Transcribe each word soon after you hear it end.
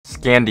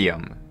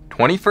Scandium,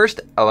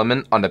 21st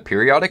element on the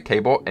periodic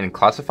table and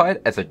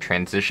classified as a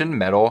transition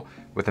metal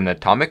with an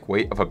atomic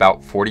weight of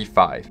about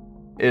 45.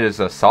 It is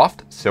a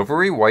soft,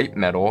 silvery white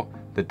metal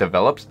that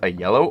develops a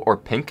yellow or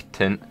pink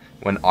tint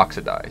when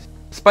oxidized.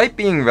 Despite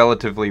being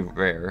relatively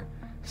rare,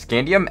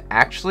 scandium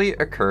actually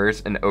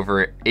occurs in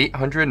over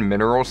 800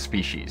 mineral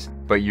species,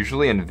 but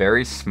usually in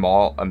very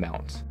small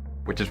amounts,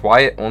 which is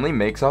why it only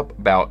makes up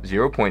about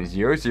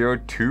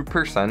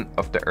 0.002%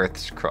 of the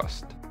Earth's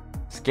crust.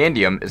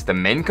 Scandium is the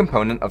main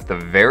component of the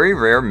very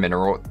rare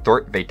mineral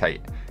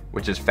thortveitite,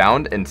 which is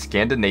found in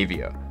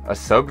Scandinavia, a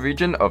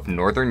sub-region of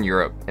Northern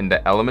Europe in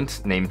the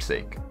element's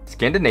namesake.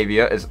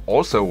 Scandinavia is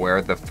also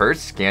where the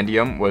first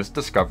scandium was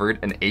discovered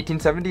in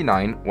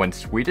 1879 when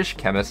Swedish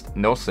chemist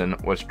Nilsson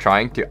was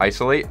trying to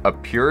isolate a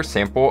pure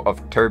sample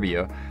of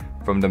terbia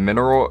from the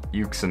mineral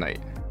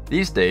euxenite.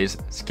 These days,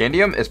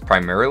 scandium is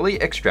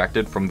primarily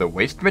extracted from the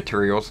waste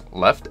materials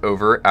left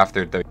over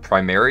after the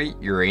primary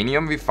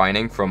uranium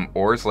refining from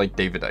ores like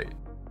davidite.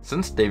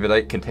 Since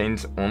davidite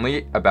contains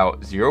only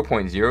about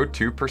 0.02%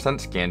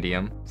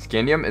 scandium,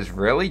 scandium is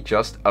rarely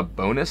just a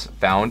bonus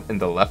found in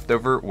the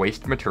leftover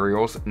waste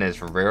materials and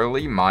is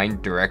rarely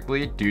mined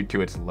directly due to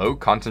its low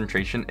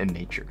concentration in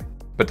nature.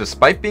 But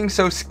despite being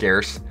so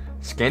scarce,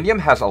 scandium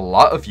has a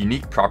lot of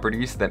unique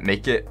properties that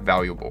make it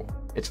valuable.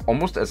 It's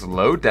almost as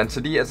low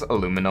density as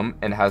aluminum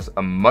and has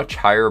a much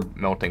higher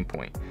melting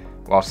point,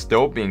 while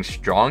still being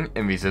strong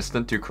and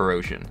resistant to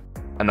corrosion.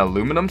 An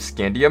aluminum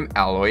scandium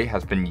alloy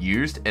has been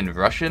used in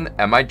Russian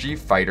MiG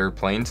fighter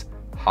planes,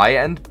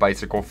 high-end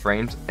bicycle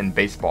frames, and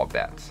baseball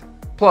bats.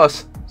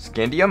 Plus,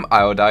 scandium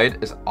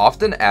iodide is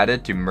often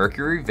added to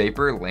mercury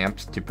vapor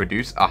lamps to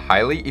produce a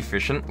highly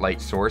efficient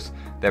light source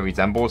that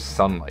resembles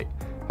sunlight,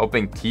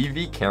 helping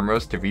TV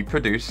cameras to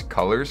reproduce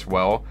colors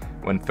well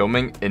when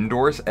filming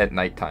indoors at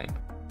nighttime.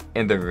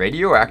 And the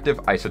radioactive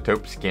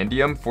isotope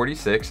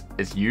scandium-46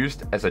 is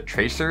used as a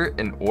tracer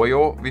in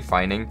oil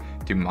refining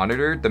to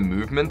monitor the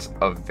movements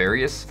of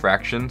various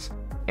fractions,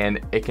 and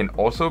it can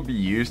also be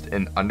used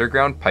in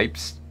underground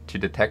pipes to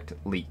detect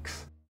leaks.